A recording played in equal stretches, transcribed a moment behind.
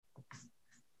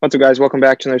What's up, guys? Welcome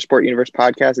back to another Sport Universe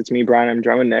podcast. It's me, Brian. I'm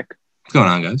joined with Nick. What's going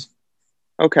on, guys?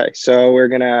 Okay, so we're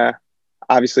gonna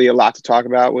obviously a lot to talk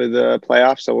about with the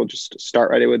playoffs, so we'll just start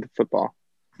right with football.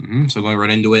 So going right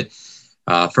into it,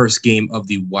 first game of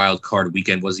the wild card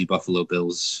weekend was the Buffalo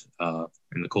Bills,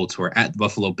 and the Colts were at the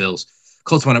Buffalo Bills.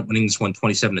 Colts wound up winning this one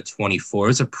 27-24. It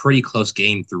was a pretty close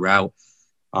game throughout.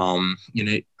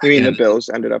 The Bills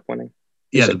ended up winning?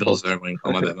 Yeah, the Bills ended up winning.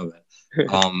 Oh, my bad.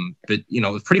 But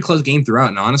it was a pretty close game throughout.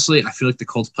 And honestly, I feel like the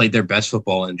Colts played their best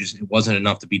football and just it wasn't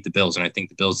enough to beat the Bills. And I think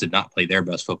the Bills did not play their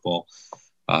best football.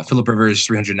 Phillip Rivers,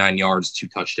 309 yards, 2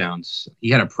 touchdowns. He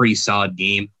had a pretty solid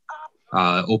game.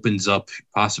 Opens up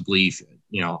possibly,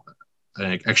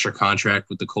 an extra contract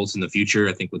with the Colts in the future.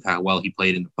 I think with how well he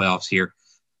played in the playoffs here,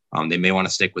 they may want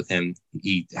to stick with him.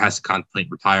 He has to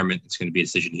contemplate retirement. It's going to be a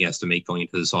decision he has to make going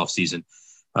into this offseason.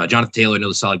 Jonathan Taylor,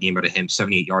 another solid game out of him,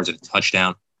 78 yards and a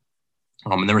touchdown.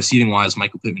 And then receiving wise,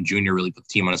 Michael Pittman Jr. really put the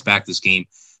team on his back this game.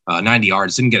 90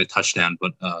 yards, didn't get a touchdown,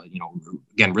 but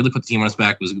again, really put the team on his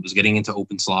back. Was getting into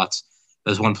open slots.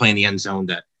 There's one play in the end zone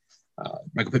that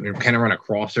Michael Pittman kind of ran a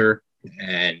crosser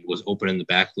and was open in the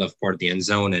back left part of the end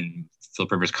zone, and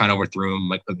Phillip Rivers kind of overthrew him.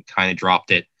 Michael Pittman kind of dropped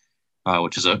it,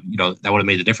 which is that would have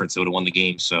made the difference. It would have won the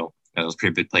game. So that was a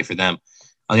pretty big play for them.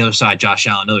 On the other side, Josh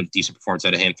Allen, another decent performance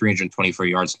out of him, 324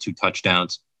 yards and 2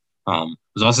 touchdowns.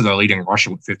 Was also their leading rusher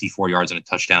with 54 yards and a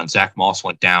touchdown. Zach Moss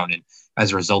went down, and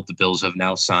as a result, the Bills have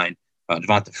now signed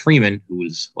Devonta Freeman, who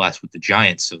was last with the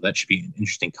Giants. So that should be an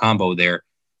interesting combo there.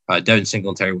 Devin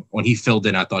Singletary, when he filled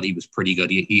in, I thought he was pretty good.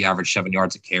 He averaged 7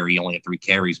 yards a carry. He only had 3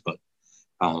 carries, but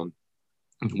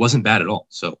it wasn't bad at all.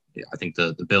 So yeah, I think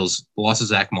the Bills, the loss of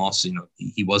Zach Moss,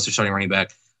 he was their starting running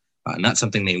back. Not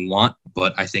something they want,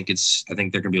 but I think they're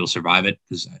going to be able to survive it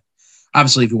because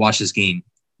obviously, if you watch this game,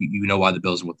 you know why the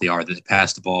Bills are what they are. They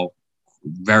passed the ball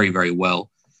very, very well.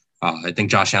 I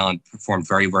think Josh Allen performed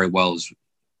very, very well.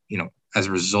 As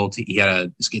a result, he had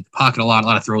to escape the pocket a lot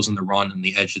of throws on the run and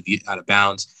the edge of the out of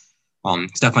bounds.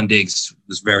 Stephon Diggs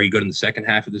was very good in the second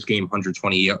half of this game,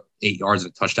 128 yards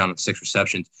and a touchdown and 6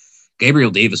 receptions.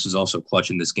 Gabriel Davis was also clutch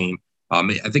in this game. I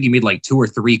think he made like 2 or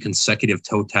 3 consecutive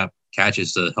toe tap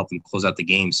catches to help them close out the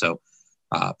game. So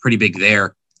pretty big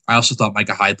there. I also thought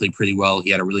Micah Hyde played pretty well. He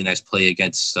had a really nice play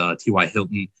against T.Y.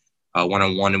 Hilton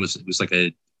one-on-one. It was like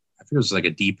a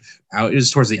deep out. It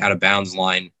was towards the out of bounds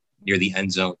line near the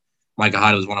end zone. Micah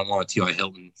Hyde was one-on-one with T.Y.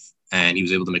 Hilton, and he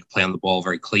was able to make a play on the ball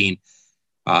very clean.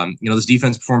 This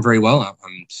defense performed very well.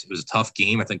 It was a tough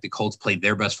game. I think the Colts played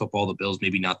their best football. The Bills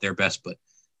maybe not their best, but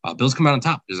Bills come out on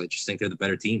top because I just think they're the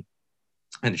better team.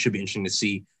 And it should be interesting to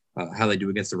see how they do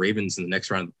against the Ravens in the next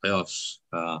round of the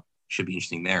playoffs. Should be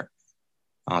interesting there.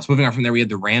 So moving on from there, we had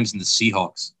the Rams and the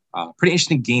Seahawks. Pretty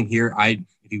interesting game here.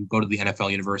 If you go to the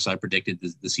NFL universe, I predicted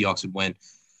the Seahawks would win.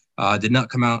 Did not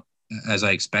come out as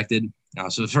I expected.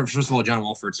 So first of all, John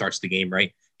Wolford starts the game,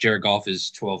 right? Jared Goff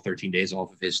is 12, 13 days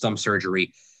off of his thumb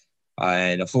surgery.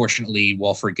 And unfortunately,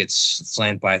 Wolford gets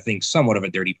slammed by, I think, somewhat of a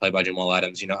dirty play by Jamal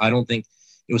Adams. I don't think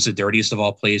it was the dirtiest of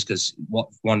all plays because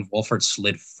one, Wolford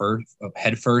slid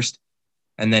head first.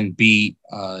 And then B,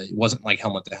 it wasn't like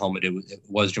helmet to helmet. It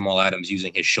was Jamal Adams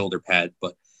using his shoulder pad.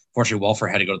 But fortunately,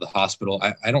 Wolford had to go to the hospital.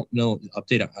 I don't know the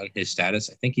update on his status.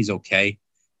 I think he's okay.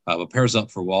 But pairs up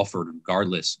for Wolford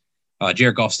regardless.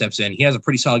 Jared Goff steps in. He has a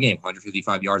pretty solid game,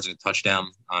 155 yards and a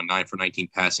touchdown, 9 for 19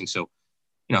 passing. So,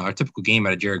 our typical game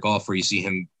out of Jared Goff where you see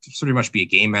him pretty much be a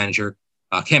game manager.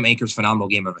 Cam Akers, phenomenal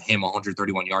game out of him,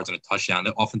 131 yards and a touchdown.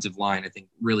 The offensive line, I think,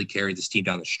 really carried this team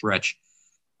down the stretch.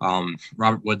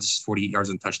 Robert Woods, 48 yards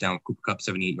and a touchdown. Cooper Kupp,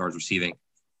 78 yards receiving.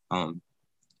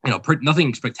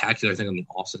 Nothing spectacular, I think, on the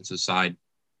offensive side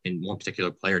in one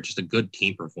particular player. Just a good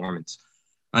team performance.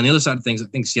 On the other side of things, I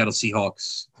think Seattle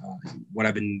Seahawks, what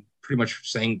I've been pretty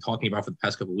much talking about for the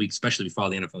past couple of weeks, especially if you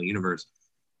follow the NFL universe,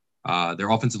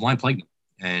 their offensive line plagued them.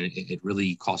 And it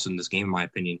really cost them this game, in my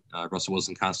opinion. Russell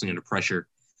Wilson constantly under pressure.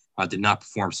 Did not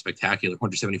perform spectacular.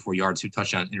 174 yards, 2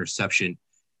 touchdown, interception.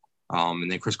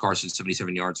 And then Chris Carson,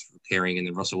 77 yards for carrying. And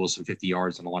then Russell Wilson, 50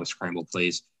 yards and a lot of scramble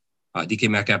plays. DK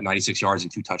Metcalf, 96 yards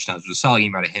and 2 touchdowns. It was a solid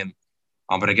game out of him.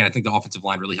 But again, I think the offensive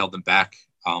line really held them back.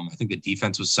 I think the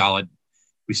defense was solid.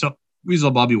 We saw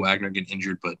Bobby Wagner get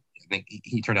injured, but I think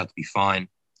he turned out to be fine.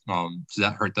 So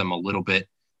that hurt them a little bit.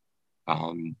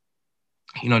 I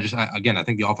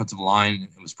think the offensive line,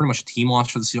 it was pretty much a team loss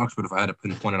for the Seahawks, but if I had to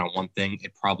pinpoint it on one thing,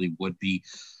 it probably would be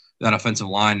that offensive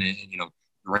line. And the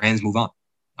Rams move on.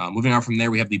 Moving on from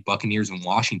there, we have the Buccaneers in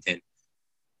Washington.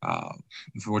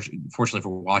 Fortunately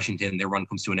for Washington, their run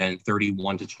comes to an end,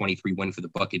 31-23 win for the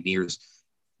Buccaneers.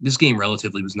 This game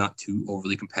relatively was not too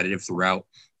overly competitive throughout.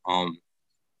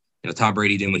 Tom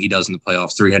Brady doing what he does in the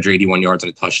playoffs, 381 yards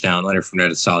and a touchdown. Leonard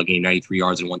Fournette, a solid game, 93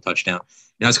 yards and 1 touchdown.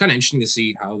 It's kind of interesting to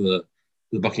see how the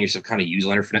Buccaneers have kind of used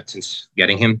Leonard Fournette since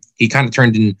getting him. He kind of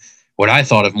turned in what I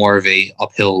thought of more of a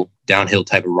uphill, downhill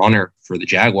type of runner for the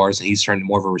Jaguars, and he's turned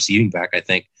more of a receiving back, I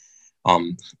think,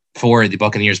 for the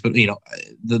Buccaneers. But,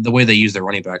 the way they use their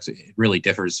running backs, it really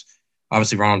differs.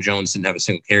 Obviously, Ronald Jones didn't have a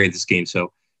single carry this game,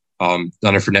 so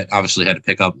Leonard Fournette obviously had to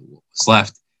pick up what's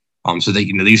left. So they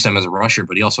used him as a rusher,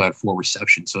 but he also had 4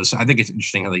 receptions. So I think it's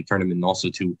interesting how they turned him in also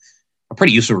to a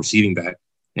pretty useful receiving back.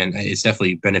 And it's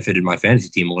definitely benefited my fantasy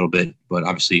team a little bit, but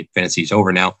obviously fantasy is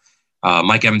over now.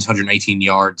 Mike Evans, 118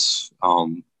 yards.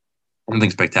 Nothing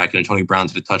spectacular. Tony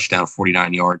Brown's had a touchdown,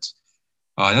 49 yards.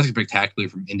 Nothing spectacular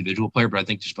from individual player, but I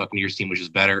think this Buccaneers team was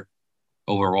just better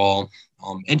overall.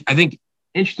 And I think,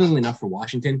 interestingly enough for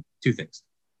Washington, 2 things.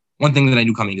 One thing that I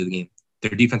knew coming into the game,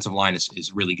 their defensive line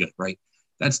is really good, right?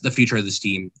 That's the future of this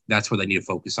team. That's what they need to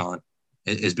focus on,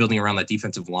 is building around that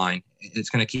defensive line. It's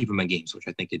going to keep them in games, which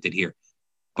I think it did here.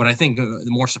 But I think the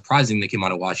more surprising that came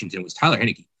out of Washington was Tyler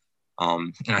Heinicke.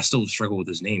 And I still struggle with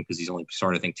his name because he's only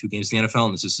started, I think, 2 games in the NFL,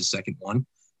 and this is his second one.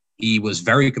 He was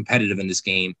very competitive in this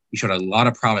game. He showed a lot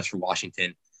of promise for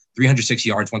Washington. 306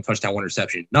 yards, 1 touchdown, 1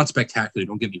 reception. Not spectacular,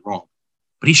 don't get me wrong.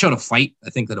 But he showed a fight,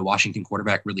 I think, that a Washington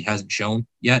quarterback really hasn't shown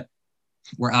yet.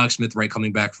 Where Alex Smith, right,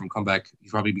 coming back from comeback, he'll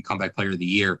probably be comeback player of the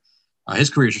year. His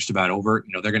career is just about over.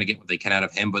 They're going to get what they can out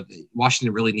of him, but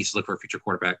Washington really needs to look for a future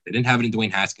quarterback. They didn't have it in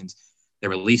Dwayne Haskins. They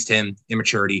released him,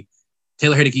 immaturity.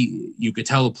 Taylor Heinicke, you could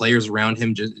tell the players around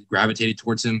him just gravitated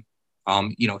towards him.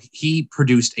 He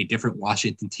produced a different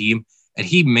Washington team, and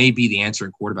he may be the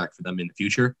answering quarterback for them in the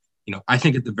future. I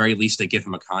think at the very least they give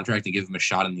him a contract, they give him a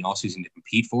shot in the offseason to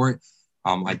compete for it.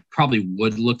 I probably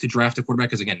would look to draft a quarterback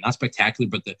because, again, not spectacular,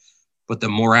 but the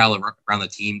morale around the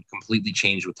team completely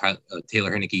changed with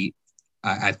Taylor Heinicke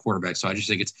at quarterback. So I just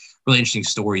think it's a really interesting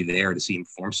story there to see him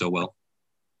perform so well.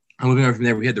 And moving on from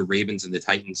there, we had the Ravens and the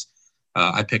Titans.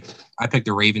 I picked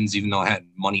the Ravens, even though I had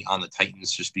money on the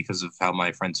Titans just because of how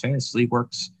my friend's fantasy league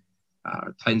works.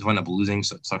 Titans wound up losing,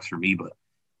 so it sucks for me. But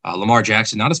Lamar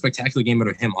Jackson, not a spectacular game out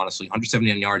of him, honestly.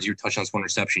 179 yards, 0 touchdowns, 1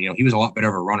 reception. He was a lot better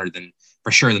of a runner than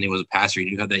he was a passer.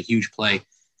 He had that huge play.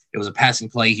 It was a passing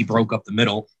play. He broke up the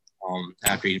middle.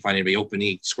 After he didn't find anybody open,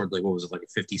 he scored like a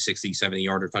 50, 60,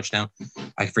 70-yarder touchdown.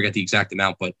 I forget the exact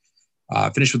amount, but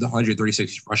finished with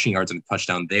 136 rushing yards and a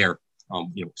touchdown there.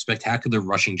 Spectacular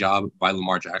rushing job by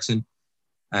Lamar Jackson.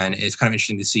 And it's kind of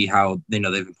interesting to see how they've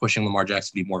been pushing Lamar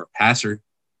Jackson to be more of a passer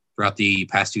throughout the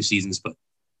past 2 seasons. But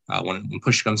when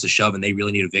push comes to shove and they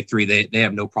really need a victory, they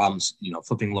have no problems,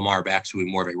 flipping Lamar back to a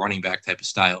more of a running back type of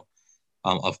style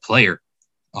of player.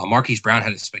 Marquise Brown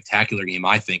had a spectacular game,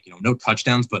 I think. No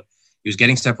touchdowns, but he was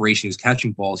getting separation. He was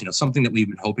catching balls. Something that we've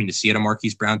been hoping to see out of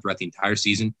Marquise Brown throughout the entire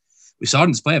season. We saw it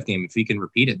in this playoff game. If he can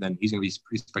repeat it, then he's going to be a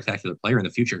pretty spectacular player in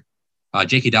the future.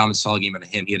 J.K. Dobbins, solid game out of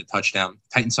him. He had a touchdown.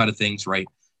 Titan side of things, right?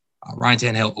 Ryan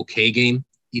Tannehill, okay game.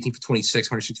 18 for 26,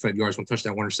 165 yards, 1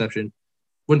 touchdown, 1 reception.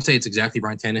 Wouldn't say it's exactly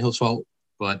Ryan Tannehill's fault,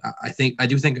 but I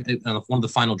do think on one of the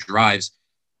final drives,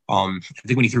 I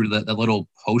think when he threw that little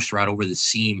post route over the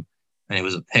seam, and it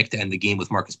was a pick to end the game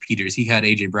with Marcus Peters, he had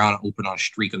A.J. Brown open on a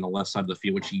streak on the left side of the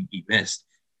field, which he missed.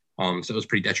 So it was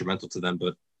pretty detrimental to them.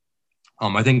 But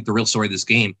I think the real story of this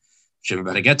game, which I'm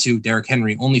about to get to, Derrick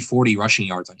Henry, only 40 rushing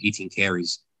yards on 18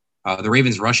 carries. The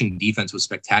Ravens' rushing defense was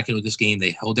spectacular this game.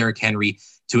 They held Derrick Henry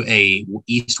to a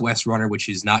east-west runner, which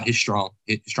is not his strong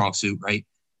suit, right?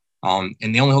 And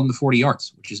they only held him to 40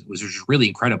 yards, which was really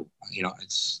incredible.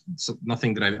 It's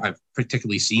nothing that I've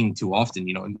particularly seen too often.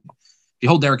 If you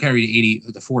hold Derrick Henry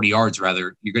to 40 yards,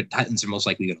 rather, your Titans are most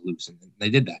likely going to lose, and they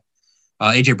did that.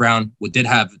 A.J. Brown did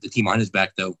have the team on his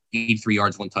back, though. 83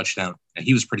 yards, 1 touchdown. And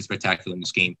he was pretty spectacular in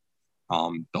this game.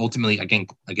 But ultimately,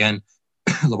 again,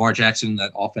 Lamar Jackson,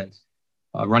 that offense,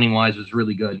 running-wise, was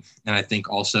really good. And I think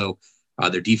also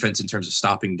their defense in terms of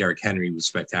stopping Derrick Henry was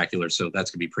spectacular. So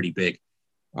that's going to be pretty big.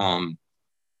 So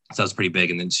that's pretty big.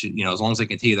 And then, as long as they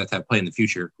continue that type of play in the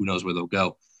future, who knows where they'll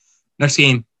go. Next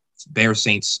game, Bears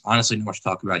Saints. Honestly, not much to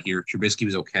talk about here. Trubisky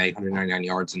was okay, 199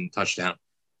 yards and a touchdown.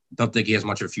 Don't think he has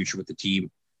much of a future with the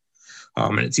team.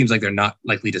 And it seems like they're not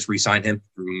likely to re-sign him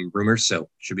from rumors. So it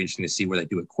should be interesting to see where they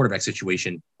do a quarterback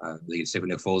situation. They can stay with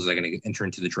Nick Foles. They're going to enter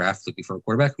into the draft looking for a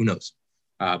quarterback. Who knows?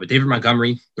 But David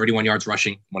Montgomery, 31 yards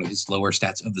rushing, one of his lower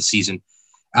stats of the season.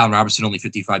 Allen Robinson, only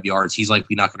 55 yards. He's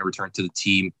likely not going to return to the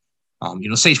team.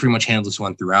 Saints pretty much handled this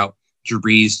one throughout. Drew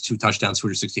Brees, 2 touchdowns,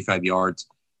 265 yards.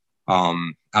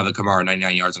 Alvin Kamara,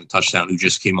 99 yards and a touchdown, who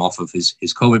just came off of his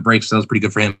COVID break, so that was pretty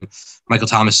good for him. Michael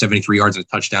Thomas, 73 yards and a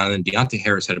touchdown, and then Deontay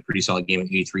Harris had a pretty solid game at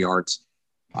 83 yards.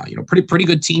 Pretty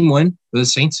good team win for the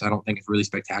Saints. I don't think it's really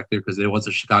spectacular because it was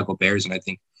the Chicago Bears, and I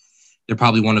think they're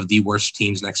probably one of the worst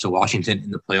teams next to Washington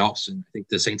in the playoffs. And I think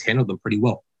the Saints handled them pretty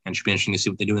well, and it should be interesting to see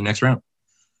what they do in the next round.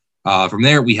 From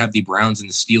there, we have the Browns and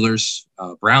the Steelers.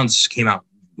 Browns came out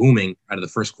booming out of the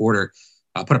first quarter,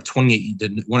 put up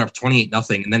 28, went up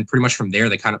 28-0, and then pretty much from there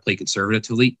they kind of played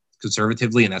conservatively,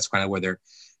 and that's kind of where their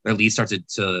lead started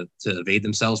to evade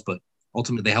themselves. But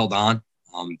ultimately, they held on.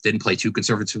 Didn't play too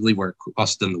conservatively where it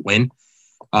cost them the win.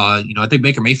 I think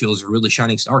Baker Mayfield is a really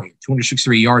shining star here.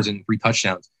 263 yards and 3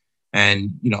 touchdowns.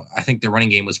 And, I think their running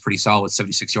game was pretty solid with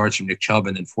 76 yards from Nick Chubb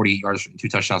and then 48 yards and 2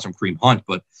 touchdowns from Kareem Hunt.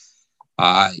 But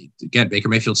again, Baker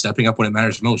Mayfield stepping up when it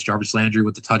matters most. Jarvis Landry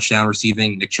with the touchdown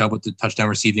receiving, Nick Chubb with the touchdown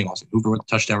receiving, Austin Hooper with the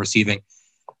touchdown receiving.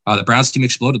 The Browns team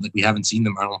exploded like we haven't seen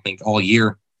them, I don't think, all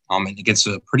year. And against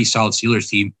a pretty solid Steelers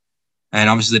team. And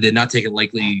obviously they did not take it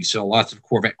lightly. You saw lots of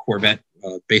Corvette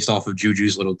based off of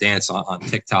Juju's little dance on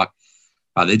TikTok.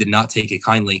 They did not take it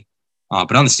kindly.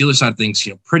 But on the Steelers side of things,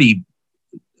 pretty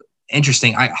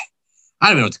interesting. I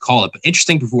don't even know what to call it, but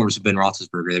interesting performance of Ben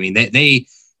Roethlisberger. I mean, they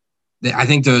I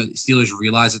think the Steelers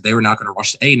realized that they were not going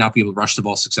to not be able to rush the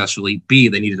ball successfully. B,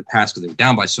 they needed to pass because they were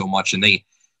down by so much, and they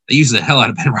used the hell out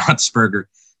of Ben Roethlisberger.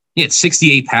 He had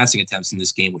 68 passing attempts in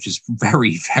this game, which is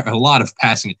a lot of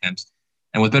passing attempts.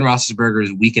 And with Ben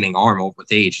Roethlisberger's weakening arm over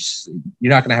with age,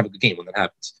 you're not going to have a good game when that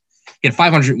happens. He had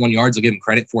 501 yards. I'll give him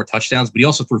credit, 4 touchdowns, but he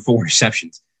also threw 4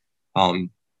 interceptions.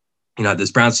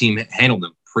 This Browns team handled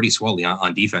them pretty swellly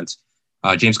on defense.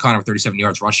 James Conner with 37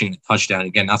 yards rushing and a touchdown.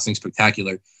 Again, nothing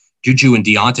spectacular. Juju and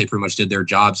Deontay pretty much did their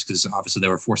jobs because obviously they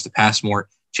were forced to pass more.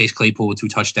 Chase Claypool with 2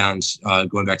 touchdowns,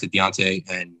 going back to Deontay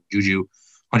and Juju,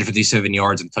 157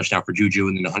 yards and a touchdown for Juju,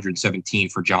 and then 117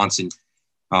 for Johnson.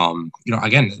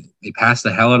 Again, they passed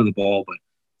the hell out of the ball, but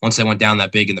once they went down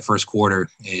that big in the first quarter,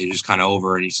 it was just kind of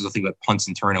over, and you saw nothing but punts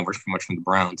and turnovers pretty much from the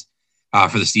Browns,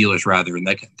 for the Steelers rather, and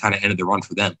that kind of ended the run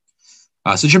for them.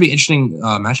 So it should be interesting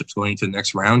matchups going into the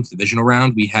next round, divisional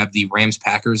round. We have the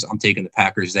Rams-Packers. I'm taking the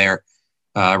Packers there.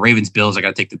 Ravens-Bills, I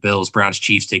got to take the Bills.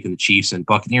 Browns-Chiefs, taking the Chiefs. And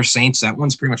Buccaneers-Saints, that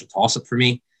one's pretty much a toss-up for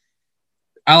me.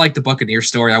 I like the Buccaneers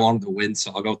story. I wanted to win,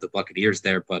 so I'll go with the Buccaneers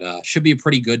there. But should be a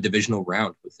pretty good divisional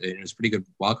round. It was a pretty good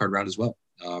wildcard round as well.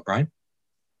 Brian?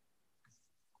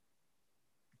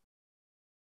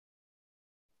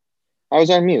 I was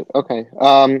on mute. Okay.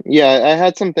 I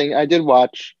had something. I did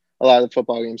watch a lot of the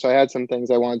football games, so I had some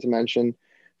things I wanted to mention.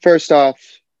 First off,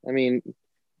 I mean,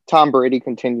 Tom Brady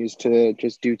continues to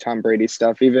just do Tom Brady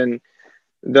stuff, even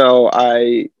though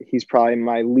he's probably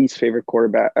my least favorite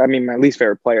quarterback. I mean, my least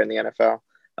favorite player in the NFL.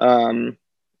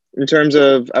 In terms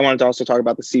of, I wanted to also talk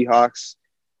about the Seahawks.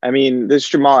 I mean, this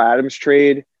Jamal Adams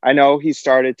trade, I know he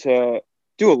started to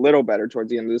do a little better towards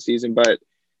the end of the season, but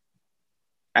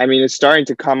I mean, it's starting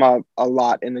to come up a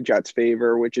lot in the Jets'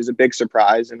 favor, which is a big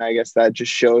surprise. And I guess that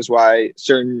just shows why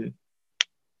certain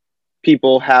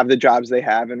people have the jobs they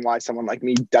have and why someone like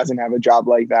me doesn't have a job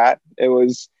like that.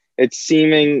 It's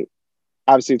seeming,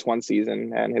 obviously it's one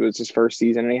season and it was his first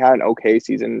season and he had an okay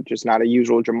season, just not a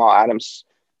usual Jamal Adams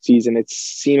season. It's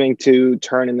seeming to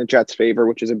turn in the Jets' favor,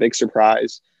 which is a big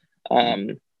surprise.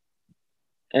 And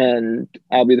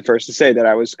I'll be the first to say that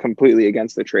I was completely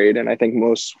against the trade. And I think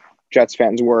most Jets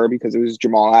fans were, because it was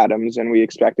Jamal Adams and we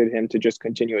expected him to just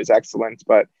continue his excellence,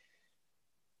 but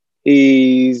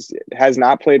he has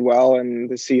not played well and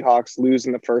the Seahawks lose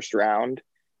in the first round.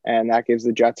 And that gives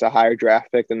the Jets a higher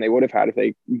draft pick than they would have had if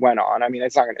they went on. I mean,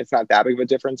 it's not that big of a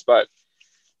difference, but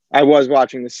I was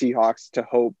watching the Seahawks to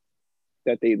hope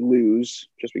that they lose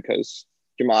just because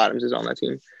Jamal Adams is on that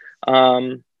team.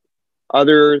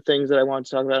 Other things that I want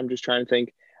to talk about, I'm just trying to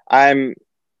think. I'm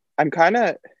kind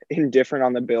of indifferent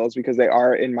on the Bills because they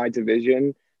are in my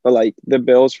division, but like the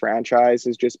Bills franchise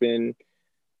has just been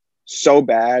so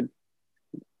bad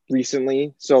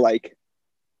recently. So like,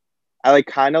 I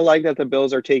kind of like that the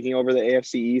Bills are taking over the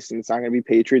AFC East and it's not going to be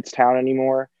Patriots town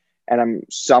anymore. And I'm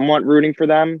somewhat rooting for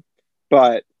them,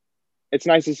 but it's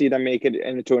nice to see them make it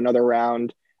into another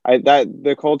round.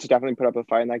 The Colts definitely put up a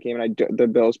fight in that game, and the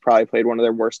Bills probably played one of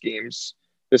their worst games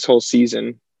this whole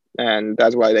season, and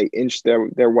that's why they inched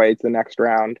their way to the next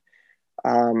round.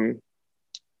 And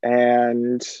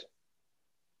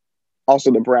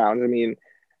also the Browns. I mean,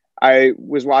 I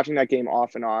was watching that game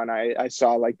off and on. I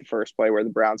saw like the first play where the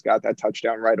Browns got that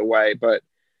touchdown right away, but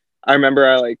I remember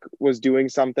I like was doing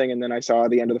something and then I saw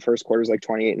the end of the first quarter was like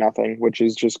 28-0, which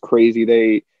is just crazy.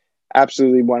 They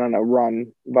absolutely went on a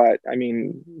run, but I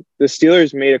mean, the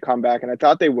Steelers made a comeback and I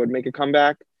thought they would make a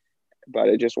comeback, but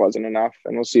it just wasn't enough.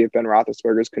 And we'll see if Ben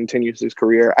Roethlisberger continues his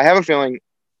career. I have a feeling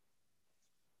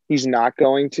he's not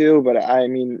going to. But I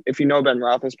mean, if you know Ben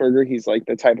Roethlisberger, he's like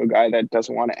the type of guy that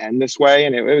doesn't want to end this way,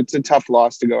 and it's a tough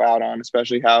loss to go out on,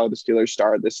 especially how the Steelers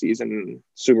started this season,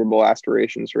 Super Bowl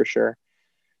aspirations for sure.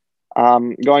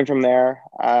 Going from there,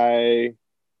 I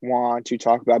want to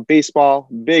talk about baseball.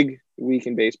 Big week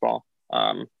in baseball.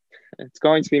 It's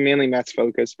going to be mainly Mets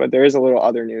focused, but there is a little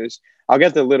other news. I'll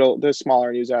get the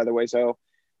smaller news out of the way. So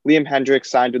Liam Hendriks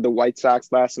signed with the White Sox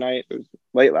last night. It was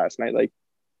late last night, like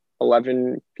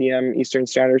 11 p.m. Eastern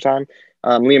Standard Time.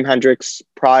 Liam Hendriks,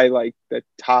 probably like the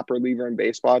top reliever in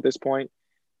baseball at this point.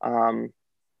 The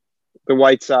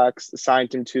White Sox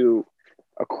signed him to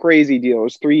a crazy deal. It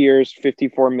was 3 years,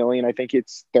 $54 million. I think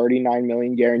it's $39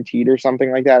 million guaranteed or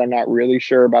something like that. I'm not really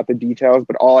sure about the details,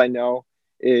 but all I know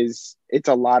is it's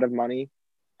a lot of money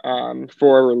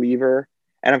for a reliever.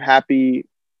 And I'm happy,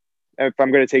 if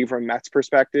I'm going to take it from a Mets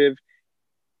perspective,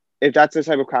 if that's the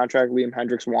type of contract Liam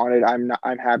Hendriks wanted,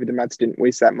 I'm happy the Mets didn't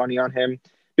waste that money on him,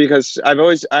 because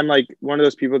I'm like one of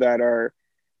those people that are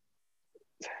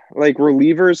like,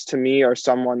 relievers to me are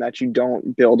someone that you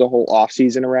don't build a whole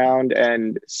offseason around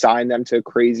and sign them to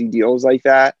crazy deals like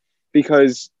that,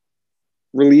 because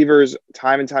relievers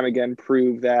time and time again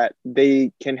prove that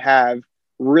they can have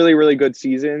really, really good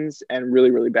seasons and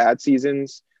really, really bad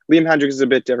seasons. Liam Hendriks is a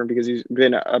bit different because he's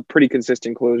been a pretty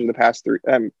consistent closer the past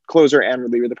closer and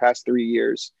reliever the past 3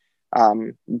 years.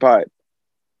 But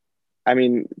I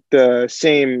mean, the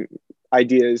same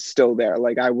idea is still there.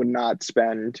 Like, I would not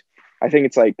spend, I think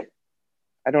it's like,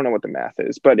 I don't know what the math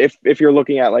is, but if you're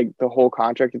looking at like the whole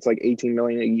contract, it's like $18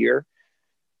 million a year,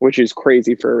 which is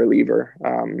crazy for a reliever.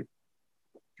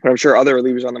 But I'm sure other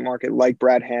relievers on the market, like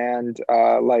Brad Hand,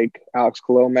 like Alex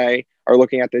Colome, are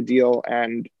looking at the deal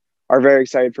and are very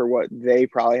excited for what they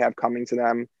probably have coming to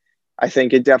them. I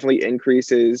think it definitely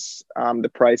increases the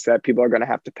price that people are going to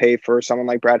have to pay for someone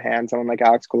like Brad Hand, someone like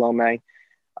Alex Colome.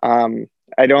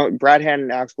 Brad Hand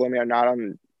and Alex Colome are not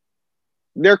on,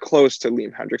 they're close to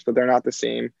Liam Hendriks, but they're not the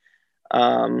same.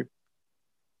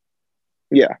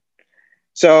 Yeah.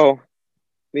 So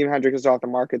Liam Hendriks is off the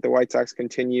market. The White Sox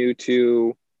continue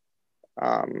to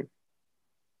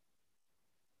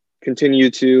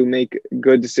make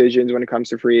good decisions when it comes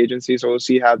to free agency. So we'll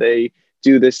see how they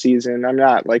do this season. I'm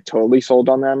not like totally sold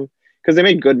on them because they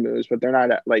make good moves, but they're not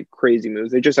like crazy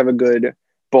moves. They just have a good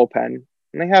bullpen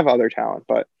and they have other talent,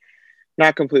 but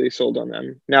not completely sold on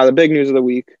them. Now, the big news of the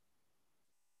week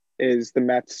is the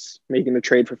Mets making the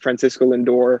trade for Francisco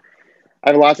Lindor. I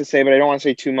have a lot to say, but I don't want to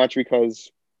say too much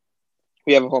because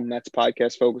we have a whole Mets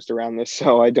podcast focused around this,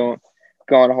 so I don't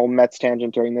go on a whole Mets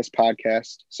tangent during this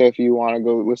podcast. So if you want to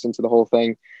go listen to the whole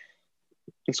thing,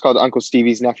 it's called Uncle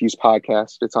Stevie's Nephew's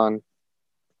Podcast. It's on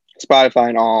Spotify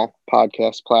and all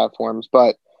podcast platforms.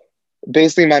 But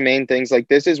basically my main things, like,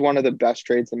 this is one of the best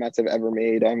trades the Mets have ever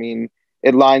made. I mean,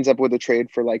 it lines up with a trade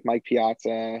for like Mike Piazza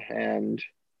and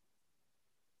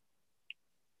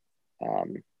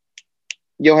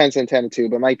Johan Santana too,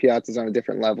 but Mike Piazza is on a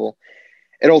different level.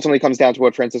 It ultimately comes down to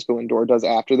what Francisco Lindor does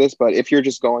after this. But if you're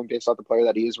just going based off the player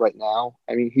that he is right now,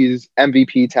 I mean, he's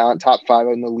MVP talent, top 5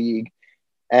 in the league.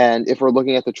 And if we're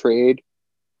looking at the trade,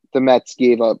 the Mets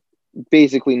gave up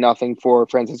basically nothing for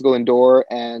Francisco Lindor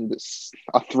and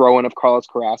a throw-in of Carlos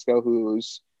Carrasco,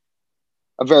 who's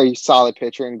a very solid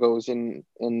pitcher and goes in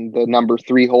the number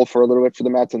 3 hole for a little bit for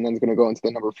the Mets, and then is going to go into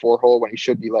the number 4 hole when he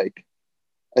should be like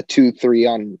a 2-3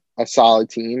 on a solid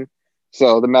team.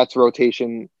 So the Mets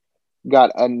rotation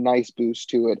got a nice boost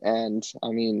to it. And I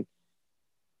mean,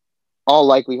 all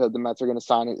likelihood the Mets are going to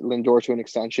sign Lindor to an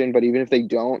extension, but even if they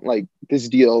don't, like, this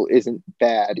deal isn't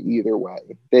bad either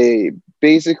way. They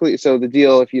basically, so the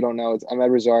deal, if you don't know, it's Amed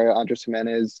Rosario, Andres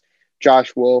Gimenez,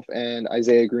 Josh Wolf, and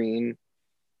Isaiah Green.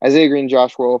 Isaiah Green,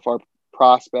 Josh Wolf are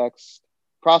prospects.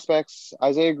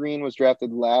 Isaiah Green was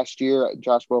drafted last year,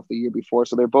 Josh Wolf the year before,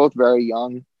 so they're both very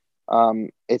young.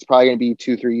 It's probably going to be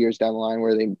 2-3 years down the line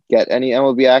where they get any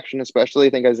MLB action, especially I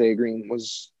think Isaiah Green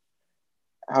was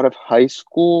out of high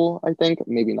school, I think.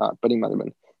 Maybe not, but he might have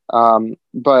been.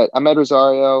 But Amed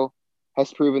Rosario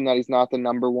has proven that he's not the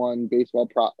number one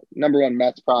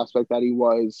Mets prospect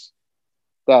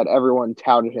that everyone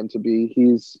touted him to be.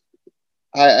 He's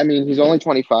only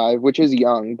 25, which is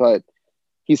young, but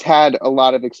he's had a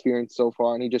lot of experience so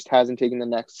far, and he just hasn't taken the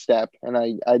next step. And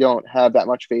I don't have that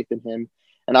much faith in him.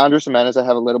 And Andres Gimenez, I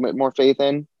have a little bit more faith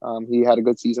in. He had a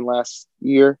good season last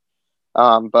year.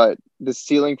 But the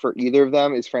ceiling for either of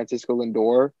them is Francisco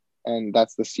Lindor, and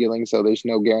that's the ceiling. So there's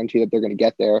no guarantee that they're going to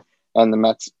get there. And the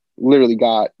Mets literally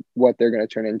got what they're going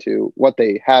to turn into, what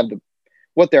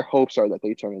their hopes are that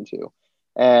they turn into.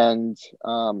 And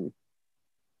I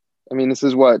mean, this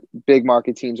is what big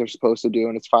market teams are supposed to do,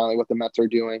 and it's finally what the Mets are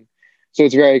doing. So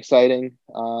it's very exciting.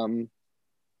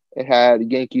 It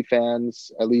had Yankee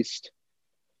fans, at least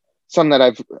some that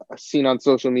I've seen on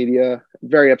social media,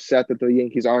 very upset that the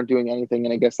Yankees aren't doing anything.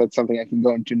 And I guess that's something I can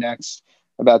go into next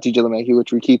about DJ LeMahieu,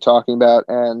 which we keep talking about.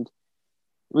 And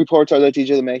reports are that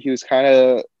DJ LeMahieu is kind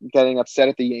of getting upset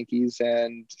at the Yankees.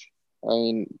 And I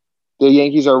mean, the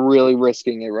Yankees are really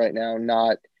risking it right now,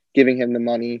 not giving him the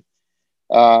money.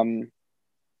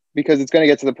 Because it's going to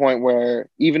get to the point where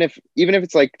even if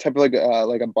it's like type of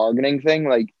like a bargaining thing,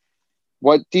 like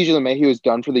what DJ LeMahieu has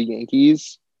done for the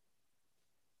Yankees,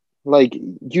 like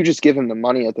you just give him the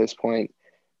money at this point.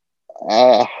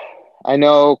 I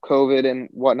know COVID and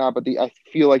whatnot, but I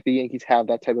feel like the Yankees have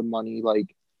that type of money.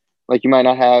 Like you might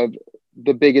not have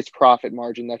the biggest profit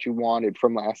margin that you wanted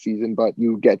from last season, but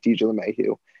you get DJ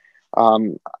LeMahieu.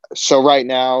 So right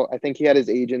now, I think he had his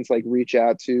agents like reach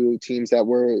out to teams that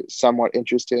were somewhat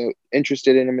interested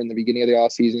in him in the beginning of the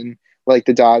offseason, like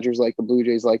the Dodgers, like the Blue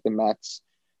Jays, like the Mets.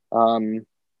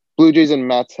 Blue Jays and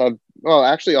Mets have, well,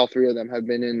 actually all three of them have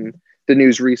been in the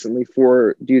news recently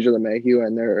for DJ LeMahieu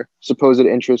and their supposed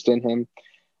interest in him.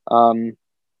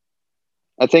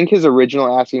 I think his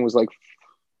original asking was like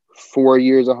 5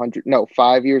 years,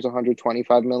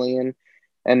 125 million.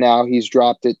 And now he's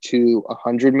dropped it to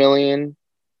 100 million.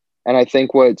 And I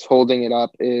think what's holding it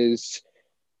up is,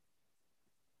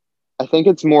 I think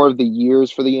it's more of the years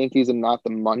for the Yankees and not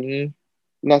the money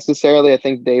necessarily. I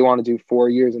think they want to do 4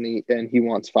 years and he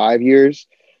wants 5 years.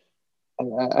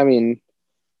 I mean,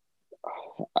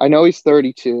 I know he's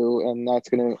 32 and it's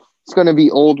gonna be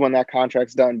old when that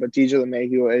contract's done. But DJ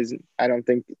LeMahieu I don't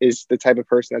think is the type of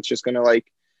person that's just gonna like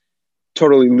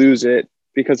totally lose it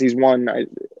because he's won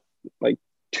like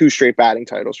 2 straight batting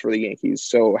titles for the Yankees.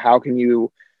 So how can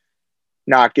you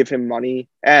not give him money?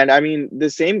 And I mean, the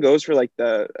same goes for like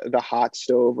the hot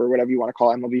stove or whatever you want to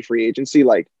call MLB free agency.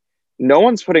 Like no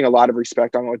one's putting a lot of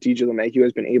respect on what DJ LeMahieu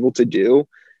has been able to do.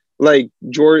 Like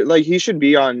he should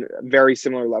be on very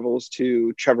similar levels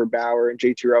to Trevor Bauer and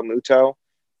JT Realmuto,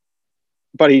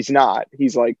 but he's not.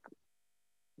 He's like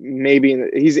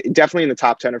he's definitely in the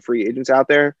top 10 of free agents out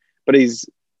there, but he's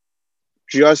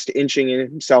just inching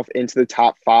himself into the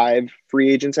top 5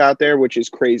 free agents out there, which is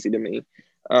crazy to me.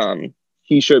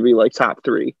 He should be like top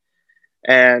 3.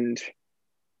 And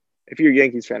if you're a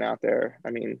Yankees fan out there,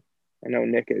 I mean, I know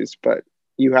Nick is, but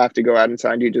you have to go out and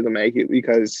sign DJ LeMahieu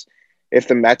because if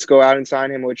the Mets go out and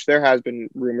sign him, which there has been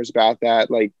rumors about that,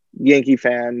 like Yankee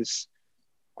fans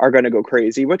are going to go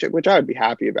crazy, which I would be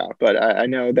happy about. But I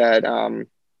know that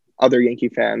other Yankee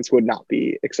fans would not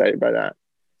be excited by that.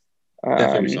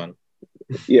 Definitely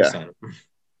yeah.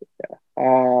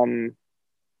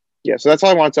 Yeah. So that's all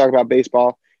I want to talk about.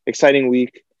 Baseball, exciting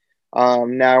week.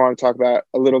 Now I want to talk about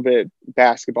a little bit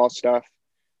basketball stuff.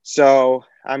 So,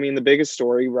 I mean, the biggest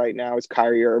story right now is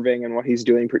Kyrie Irving and what he's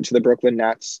doing to the Brooklyn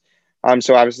Nets.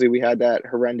 So obviously we had that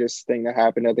horrendous thing that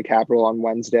happened at the Capitol on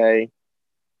Wednesday.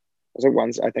 Was it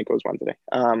Wednesday? I think it was Wednesday.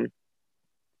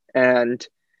 And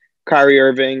Kyrie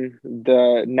Irving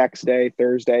the next day,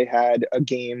 Thursday, had a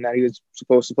game that he was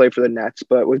supposed to play for the Nets,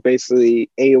 but was basically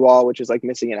AWOL, which is like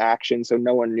missing in action. So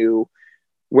no one knew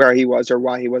where he was or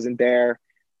why he wasn't there,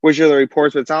 which are the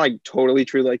reports, but it's not like totally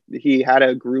true. Like he had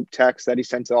a group text that he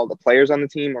sent to all the players on the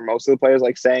team or most of the players,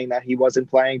 like saying that he wasn't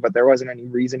playing, but there wasn't any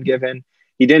reason given.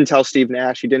 He didn't tell Steve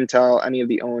Nash. He didn't tell any of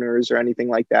the owners or anything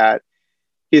like that.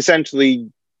 He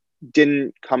essentially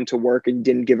didn't come to work and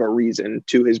didn't give a reason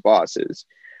to his bosses.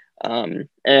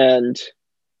 And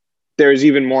there's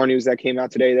even more news that came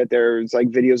out today that there's like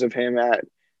videos of him at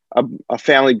a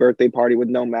family birthday party with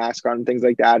no mask on and things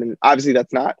like that. And obviously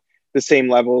that's not the same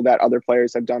level that other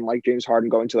players have done, like James Harden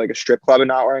going to like a strip club and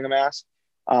not wearing a mask.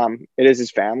 It is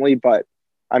his family, but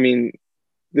I mean,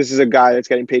 this is a guy that's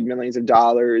getting paid millions of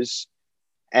dollars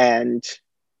and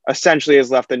essentially has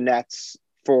left the Nets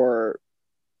for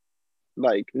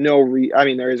like I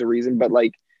mean, there is a reason, but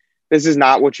like, this is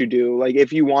not what you do. Like,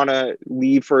 if you want to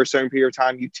leave for a certain period of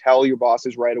time, you tell your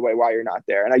bosses right away why you're not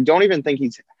there. And I don't even think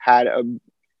he's had a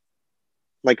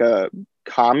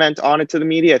comment on it to the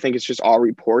media. I think it's just all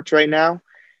reports right now.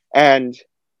 And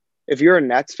if you're a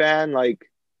Nets fan, like,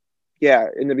 yeah,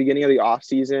 in the beginning of the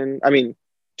offseason, I mean,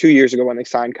 2 years ago when they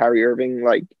signed Kyrie Irving,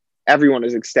 like everyone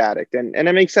is ecstatic. And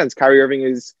it makes sense. Kyrie Irving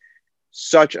is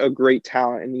such a great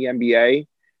talent in the NBA,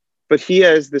 but he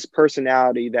has this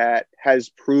personality that has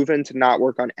proven to not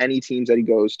work on any teams that he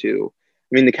goes to.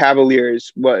 I mean, the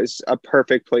Cavaliers was a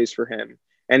perfect place for him,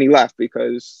 and he left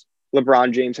because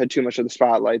LeBron James had too much of the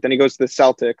spotlight. Then he goes to the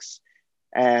Celtics,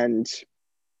 and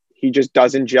he just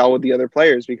doesn't gel with the other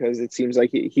players because it seems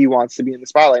like he wants to be in the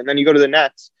spotlight. And then you go to the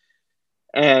Nets,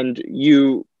 and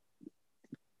you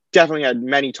definitely had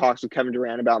many talks with Kevin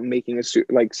Durant about making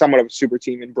like somewhat of a super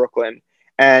team in Brooklyn.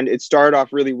 And it started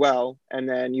off really well. And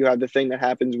then you have the thing that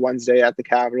happens Wednesday at the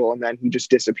Capitol, and then he just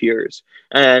disappears.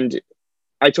 And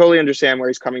I totally understand where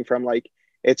he's coming from. Like,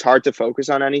 it's hard to focus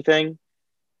on anything.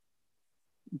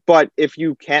 But if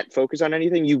you can't focus on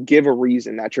anything, you give a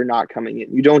reason that you're not coming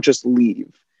in. You don't just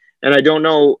leave. And I don't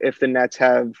know if the Nets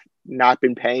have not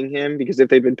been paying him, because if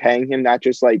they've been paying him, that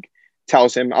just like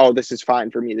tells him, oh, this is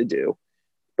fine for me to do.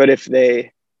 But if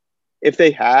they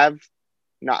have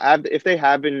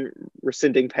been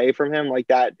rescinding pay from him, like,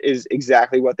 that is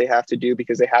exactly what they have to do,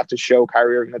 because they have to show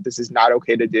Kyrie Irving that this is not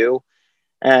okay to do.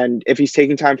 And if he's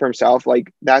taking time for himself,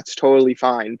 like, that's totally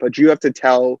fine. But you have to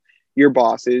tell your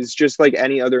bosses, just like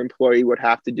any other employee would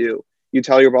have to do. You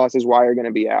tell your bosses why you're going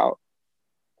to be out.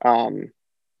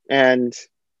 And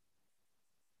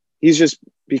he's just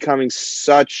becoming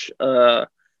such a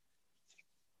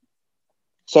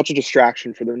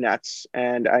distraction for the Nets.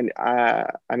 And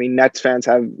I mean, Nets fans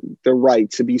have the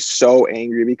right to be so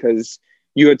angry, because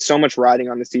you had so much riding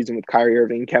on the season with Kyrie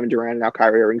Irving, Kevin Durant, and now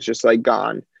Kyrie Irving's just like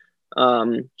gone.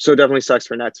 So it definitely sucks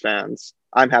for Nets fans.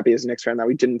 I'm happy as a Knicks fan that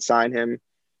we didn't sign him.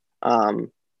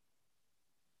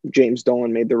 James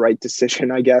Dolan made the right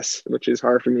decision, I guess, which is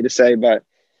hard for me to say, but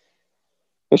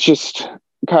it's just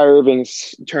Kyrie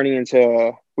Irving's turning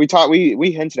into. We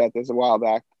hinted at this a while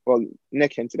back. Well,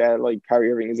 Nick hinted at it, like,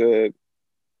 Kyrie Irving is a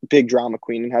big drama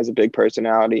queen and has a big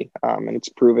personality, and it's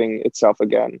proving itself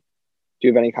again. Do you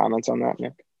have any comments on that,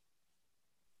 Nick?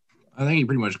 I think he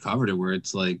pretty much covered it, where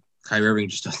it's like Kyrie Irving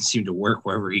just doesn't seem to work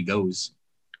wherever he goes.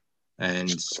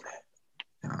 And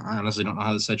I honestly don't know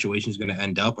how the situation is going to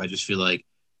end up. I just feel like,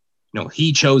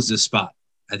 he chose this spot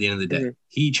at the end of the day. Mm-hmm.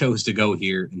 He chose to go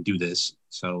here and do this.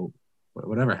 So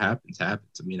whatever happens,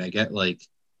 happens. I mean, I get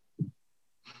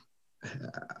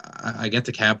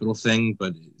the Capitol thing,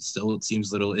 but still it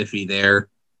seems a little iffy there.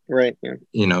 Right. Yeah.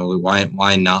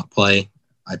 Why not play?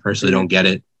 I personally don't get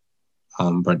it.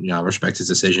 But I respect his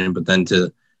decision. But then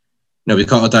to be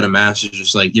caught without a mask is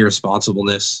just like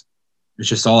irresponsibleness. It's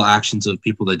just all actions of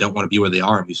people that don't want to be where they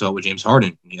are. And we saw it with James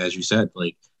Harden, as you said.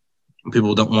 Like, when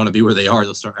people don't want to be where they are,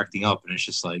 they'll start acting up, and it's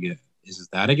just like, is it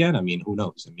that again? I mean, who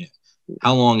knows? I mean,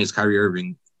 how long is Kyrie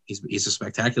Irving? He's a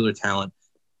spectacular talent,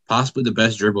 possibly the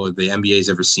best dribbler the NBA's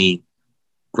ever seen.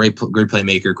 Great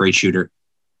playmaker, great shooter.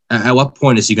 At what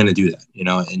point is he going to do that?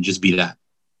 And just be that?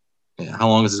 How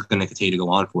long is this going to continue to go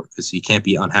on for? Because he can't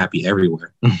be unhappy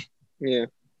everywhere. Yeah,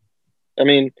 I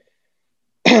mean,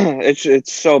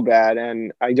 it's so bad,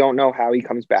 and I don't know how he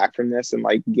comes back from this and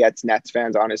like gets Nets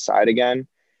fans on his side again.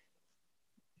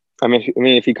 I mean,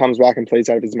 if he comes back and plays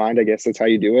out of his mind, I guess that's how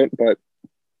you do it. But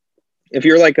if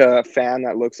you're like a fan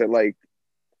that looks at like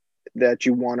that,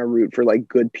 you want to root for like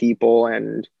good people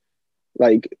and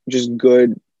like just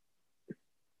good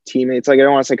teammates. Like, I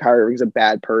don't want to say Kyrie Irving's a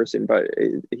bad person, but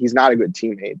he's not a good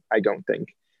teammate, I don't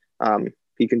think.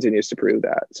 He continues to prove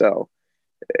that. So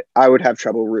I would have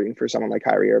trouble rooting for someone like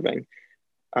Kyrie Irving.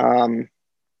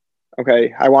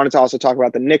 Okay, I wanted to also talk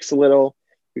about the Knicks a little,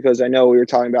 because I know we were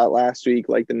talking about last week,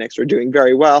 like, the Knicks were doing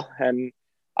very well, and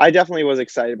I definitely was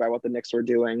excited by what the Knicks were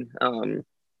doing.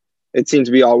 It seemed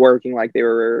to be all working. Like,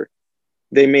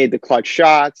 they made the clutch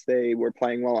shots. They were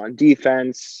playing well on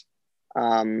defense.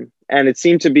 And it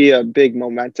seemed to be a big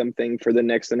momentum thing for the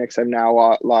Knicks. The Knicks have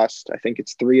now lost, I think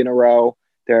it's 3 in a row.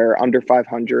 They're under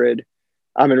 500.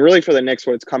 And really for the Knicks,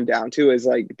 what it's come down to is,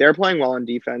 like, they're playing well on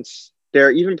defense.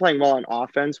 They're even playing well on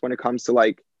offense when it comes to,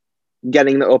 like,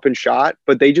 getting the open shot,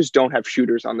 but they just don't have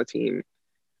shooters on the team.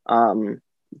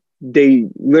 They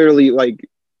literally, like,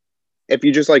 if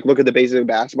you just like look at the basics of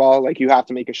basketball, like, you have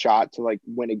to make a shot to like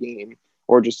win a game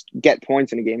or just get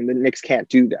points in a game. And the Knicks can't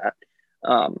do that.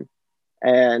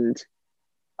 And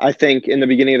I think in the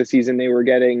beginning of the season, they were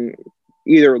getting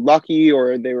either lucky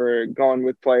or they were going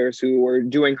with players who were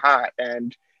doing hot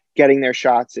and getting their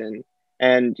shots in.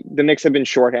 And the Knicks have been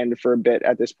shorthanded for a bit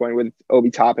at this point, with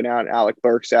Obi Toppin out and Alec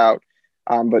Burks out.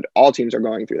 But all teams are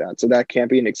going through that. So that can't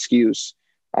be an excuse.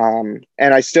 And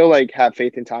I still like have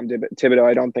faith in Tom Thibodeau.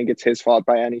 I don't think it's his fault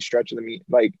by any stretch of the meat.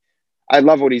 Like, I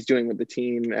love what he's doing with the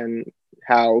team and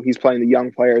how he's playing the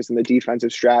young players and the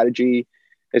defensive strategy.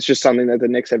 It's just something that the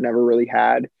Knicks have never really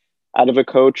had out of a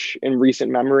coach in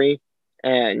recent memory.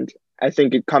 And I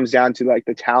think it comes down to like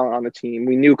the talent on the team.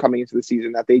 We knew coming into the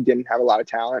season that they didn't have a lot of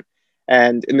talent.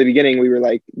 And in the beginning, we were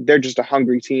like, they're just a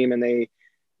hungry team, and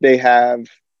they have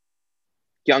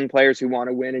young players who want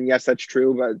to win. And yes, that's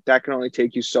true, but that can only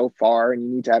take you so far, and you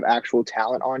need to have actual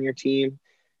talent on your team.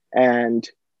 And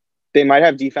they might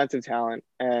have defensive talent,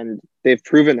 and they've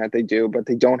proven that they do, but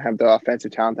they don't have the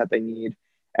offensive talent that they need.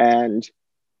 And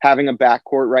having a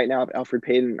backcourt right now of Elfrid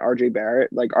Payton and RJ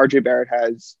Barrett. Like RJ Barrett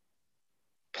has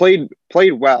played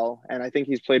well, and I think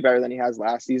he's played better than he has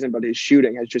last season, but his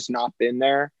shooting has just not been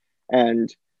there.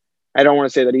 And I don't want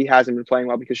to say that he hasn't been playing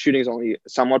well, because shooting is only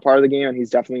somewhat part of the game, and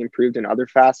he's definitely improved in other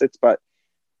facets. But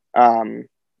I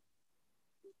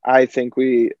think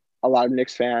a lot of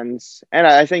Knicks fans, and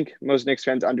I think most Knicks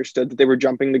fans understood that they were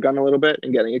jumping the gun a little bit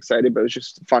and getting excited, but it was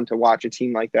just fun to watch a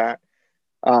team like that.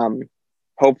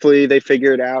 Hopefully they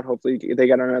figure it out. Hopefully they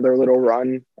get another little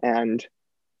run and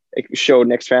it showed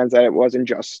Knicks fans that it wasn't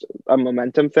just a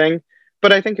momentum thing.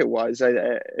 But I think it was.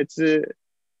 It's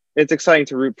exciting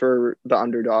to root for the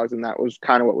underdogs, and that was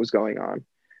kind of what was going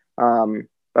on.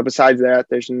 But besides that,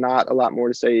 there's not a lot more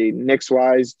to say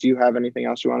Knicks-wise. Do you have anything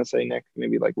else you want to say, Nick?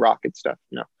 Maybe like Rocket stuff?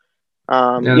 No.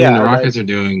 The Rockets are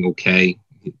doing okay.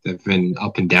 They've been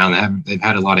up and down. They've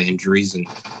had a lot of injuries, and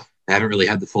they haven't really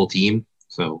had the full team.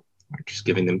 So just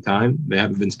giving them time. They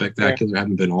haven't been spectacular. They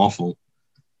haven't been awful.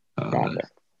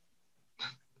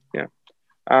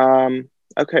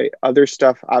 Okay. Other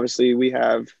stuff. Obviously, we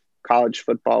have college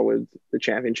football with the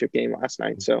championship game last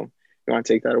night. So you want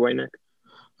to take that away, Nick?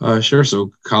 Sure.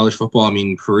 So college football, I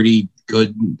mean, pretty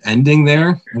good ending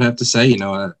there, I'd have to say.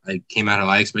 I came out how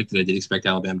I expected. I did expect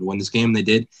Alabama to win this game. They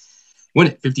did win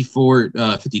it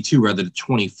 52 rather than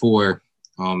 24.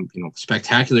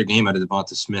 Spectacular game out of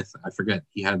Devonta Smith. I forget,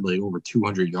 he had like over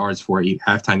 200 yards before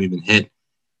halftime even hit.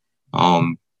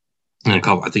 And I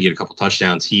think he had a couple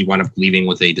touchdowns. He wound up leaving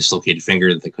with a dislocated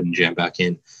finger that they couldn't jam back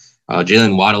in.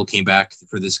 Jalen Waddle came back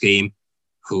for this game,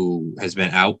 who has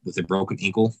been out with a broken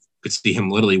ankle. Could see him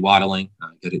literally waddling.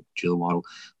 Get it, Jalen Waddle,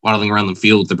 waddling around the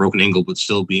field with a broken ankle, but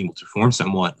still being able to perform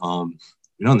somewhat. And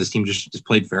this team just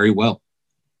played very well.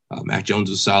 Mac Jones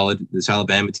was solid. This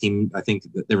Alabama team, I think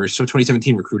there was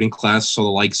 2017 recruiting class, saw the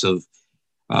likes of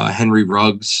Henry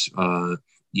Ruggs.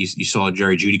 You saw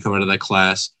Jerry Jeudy come out of that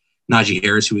class. Najee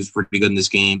Harris, who was pretty good in this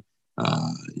game.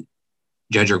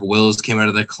 Jedrick Wills came out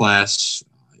of that class.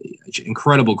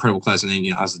 Incredible class. And then,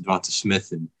 Devonta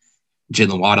Smith and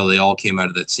Jalen Waddle, they all came out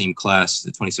of that same class,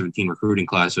 the 2017 recruiting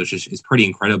class. So it's pretty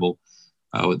incredible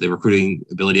what the recruiting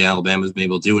ability Alabama's been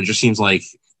able to do. It just seems like,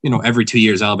 every 2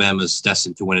 years, Alabama's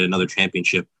destined to win another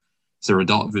championship. It's a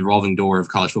revolving door of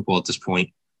college football at this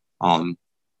point.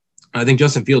 I think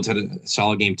Justin Fields had a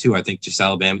solid game too. I think just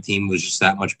Alabama team was just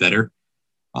that much better.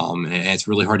 And it's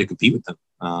really hard to compete with them.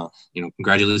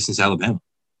 Congratulations to Alabama.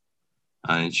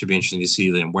 It should be interesting to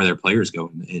see where their players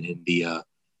go in the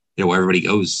where everybody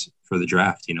goes for the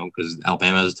draft, because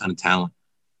Alabama has a ton of talent.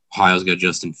 Ohio's got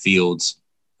Justin Fields.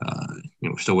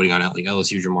 We're still waiting on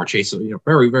LSU, Jamar Chase. So,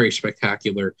 very, very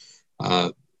spectacular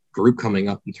group coming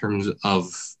up in terms of,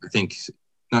 I think,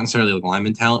 not necessarily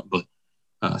lineman talent, but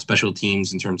special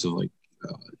teams in terms of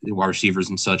wide receivers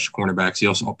and such, cornerbacks. He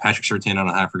also Patrick Surtain, I don't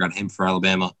know how I forgot him for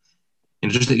Alabama.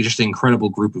 And just an incredible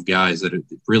group of guys that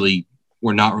really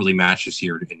were not really matched this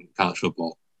year in college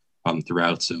football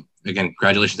throughout. So, again,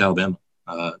 congratulations to Alabama.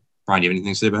 Brian, do you have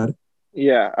anything to say about it?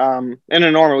 Yeah. In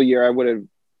a normal year, I would have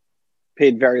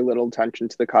paid very little attention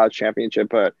to the college championship,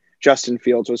 but Justin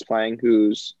Fields was playing,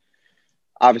 who's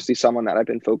obviously someone that I've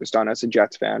been focused on as a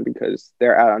Jets fan because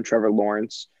they're out on Trevor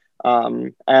Lawrence.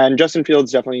 And Justin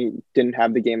Fields definitely didn't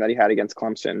have the game that he had against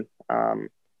Clemson,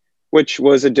 which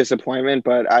was a disappointment,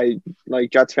 but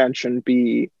Jets fans shouldn't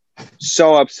be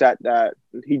so upset that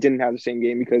he didn't have the same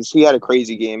game because he had a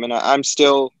crazy game. And I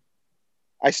still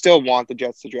want the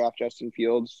Jets to draft Justin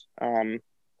Fields. I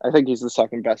think he's the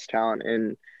second best talent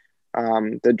in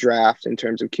the draft in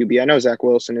terms of QB. I know Zach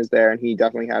Wilson is there and he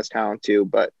definitely has talent too,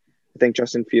 but I think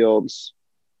Justin Fields,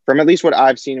 from at least what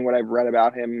I've seen and what I've read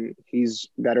about him, he's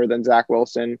better than Zach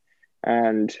Wilson.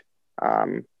 And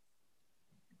I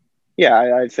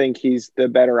think he's the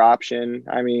better option.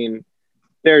 I mean,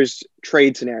 there's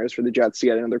trade scenarios for the Jets to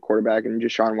get another quarterback, and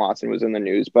Deshaun Watson was in the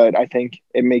news, but I think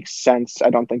it makes sense.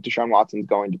 I don't think Deshaun Watson's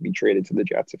going to be traded to the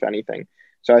Jets, if anything.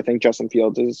 So I think Justin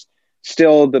Fields is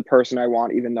still the person I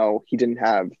want, even though he didn't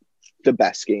have the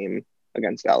best game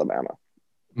against Alabama.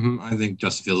 I think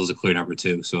Justin Fields is a clear number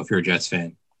two. So if you're a Jets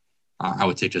fan, I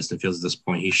would take Justin Fields at this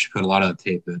point. He should put a lot of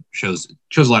tape that shows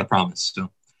a lot of promise. So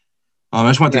I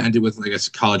just wanted to end it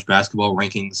with, college basketball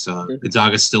rankings.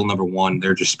 Gonzaga's still number one.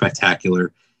 They're just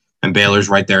spectacular. And Baylor's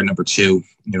right there, number two.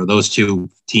 Those two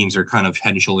teams are kind of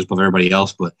head and shoulders above everybody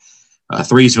else. But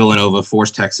 3 is Villanova, 4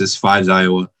 is Texas, 5 is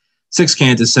Iowa, 6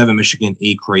 Kansas, 7 Michigan,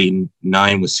 8 Creighton,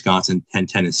 9 Wisconsin, 10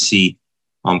 Tennessee.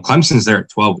 Clemson's there at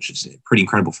 12, which is pretty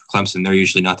incredible for Clemson. They're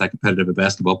usually not that competitive at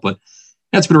basketball, but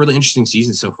it's been a really interesting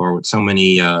season so far with so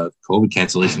many COVID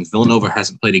cancellations. Villanova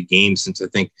hasn't played a game since, I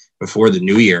think, before the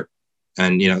new year.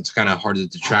 And, it's kind of hard to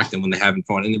detract them when they haven't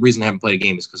fought. And the reason they haven't played a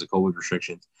game is because of COVID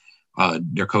restrictions.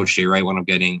 Their coach, Jay Wright, wound up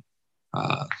getting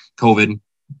COVID.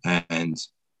 And,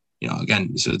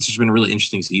 again, so it's just been a really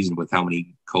interesting season with how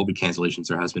many COVID cancellations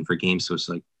there has been for games. So it's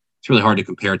really hard to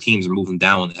compare teams and move them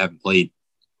down when they haven't played.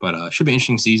 But it should be an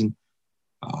interesting season.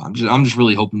 I'm just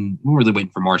really hoping, we're really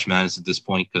waiting for March Madness at this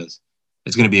point because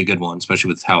it's going to be a good one, especially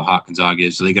with how hot Gonzaga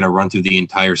is. Are they going to run through the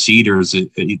entire seed, or is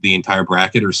it the entire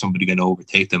bracket, or is somebody going to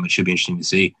overtake them? It should be interesting to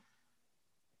see.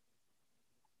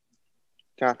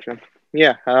 Gotcha.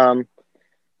 Yeah.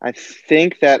 I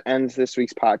think that ends this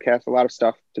week's podcast. A lot of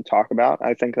stuff to talk about.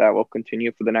 I think that will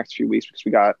continue for the next few weeks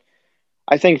because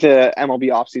I think the MLB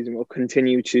offseason will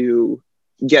continue to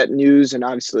get news, and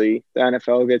obviously the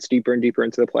NFL gets deeper and deeper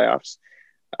into the playoffs.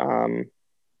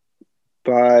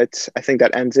 But I think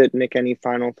that ends it. Nick, any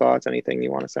final thoughts? Anything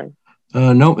you want to say?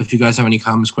 No. If you guys have any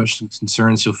comments, questions,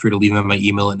 concerns, feel free to leave them on my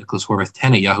email at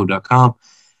nicholashorvath10@yahoo.com.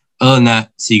 Other than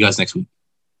that, see you guys next week.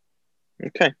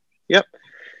 Okay. Yep.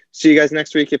 See you guys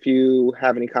next week. If you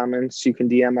have any comments, you can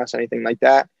DM us, anything like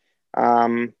that.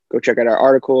 Go check out our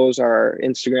articles, our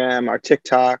Instagram, our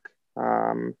TikTok.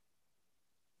 And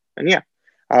yeah.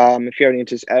 If you have any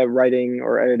interest in writing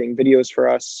or editing videos for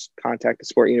us, contact the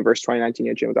sportuniverse2019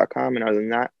 at gmail.com. And other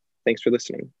than that, thanks for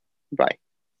listening. Bye.